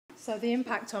So the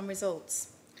impact on results.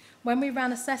 When we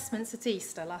ran assessments at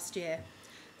Easter last year,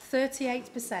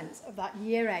 38% of that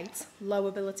Year 8 low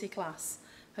ability class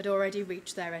had already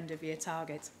reached their end of year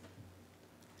target.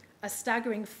 A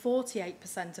staggering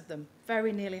 48% of them,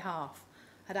 very nearly half,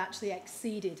 had actually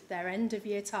exceeded their end of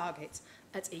year target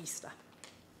at Easter.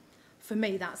 For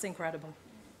me, that's incredible.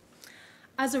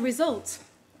 As a result,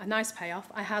 a nice payoff,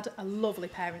 I had a lovely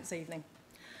parents' evening.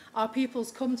 Our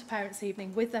pupils come to parents'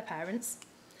 evening with their parents,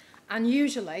 and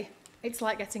usually it's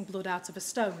like getting blood out of a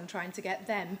stone and trying to get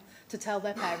them to tell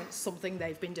their parents something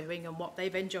they've been doing and what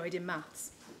they've enjoyed in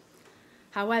maths.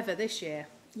 However, this year,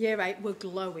 Year 8 were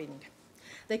glowing.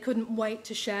 They couldn't wait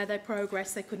to share their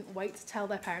progress. They couldn't wait to tell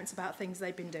their parents about things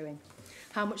they've been doing,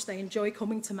 how much they enjoy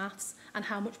coming to maths and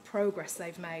how much progress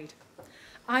they've made.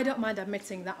 I don't mind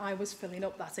admitting that I was filling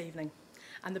up that evening,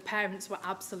 and the parents were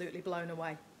absolutely blown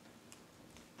away.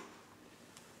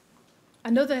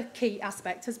 Another key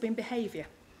aspect has been behaviour.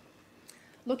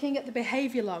 Looking at the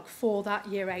behaviour log for that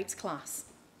Year 8 class,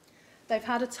 they've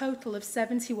had a total of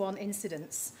 71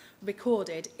 incidents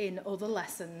recorded in other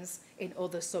lessons, in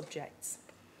other subjects.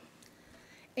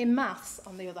 In maths,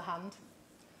 on the other hand,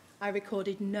 I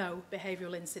recorded no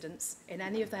behavioural incidents in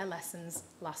any of their lessons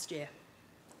last year.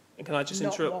 And can I just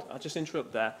interrupt? I'll just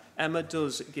interrupt there. Emma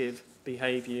does give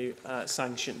behaviour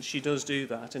sanctions. She does do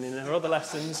that, and in her other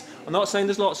lessons, I'm not saying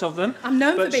there's lots of them. I'm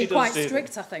known for being quite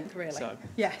strict, I think, really. So,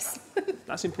 yes.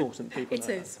 That's important, people know. It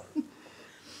is.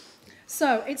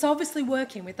 So it's obviously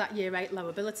working with that Year 8 low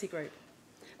ability group.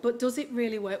 But does it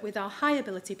really work with our high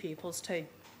ability pupils too?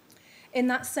 In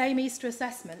that same Easter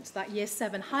assessment, that Year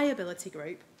 7 high ability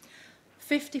group,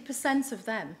 50% of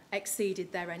them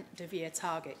exceeded their end of year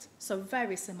target. So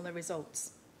very similar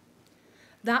results.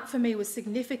 That for me was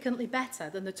significantly better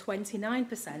than the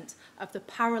 29% of the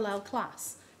parallel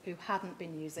class who hadn't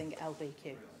been using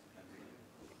LbQ.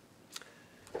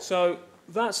 So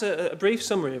that's a brief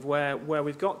summary of where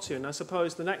we've got to. And I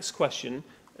suppose the next question,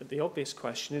 the obvious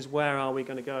question, is where are we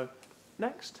going to go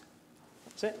next?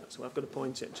 That's it. That's where I've got to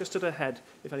point it. Just to the head,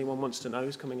 if anyone wants to know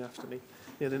who's coming after me.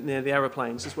 Near the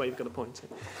aeroplanes is where you've got to point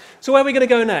it. So where are we going to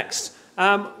go next?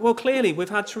 Well, clearly, we've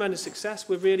had tremendous success.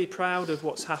 We're really proud of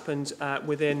what's happened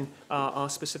within our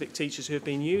specific teachers who have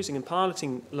been using and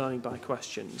piloting learning by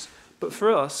questions. But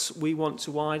for us, we want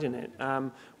to widen it.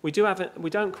 We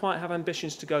don't quite have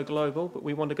ambitions to go global, but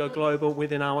we want to go global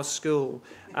within our school.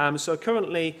 So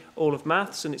currently, all of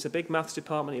maths, and it's a big maths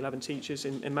department, 11 teachers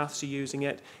in maths are using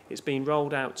it. It's being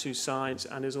rolled out to science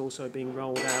and is also being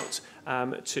rolled out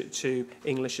to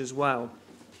English as well.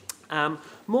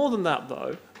 More than that,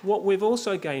 though, what we've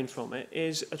also gained from it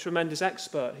is a tremendous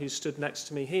expert who stood next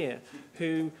to me here,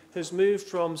 who has moved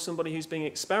from somebody who's been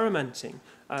experimenting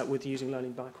with using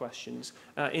learning by questions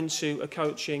into a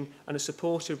coaching and a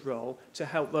supportive role to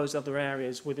help those other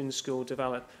areas within school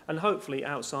develop, and hopefully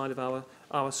outside of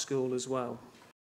our school as well.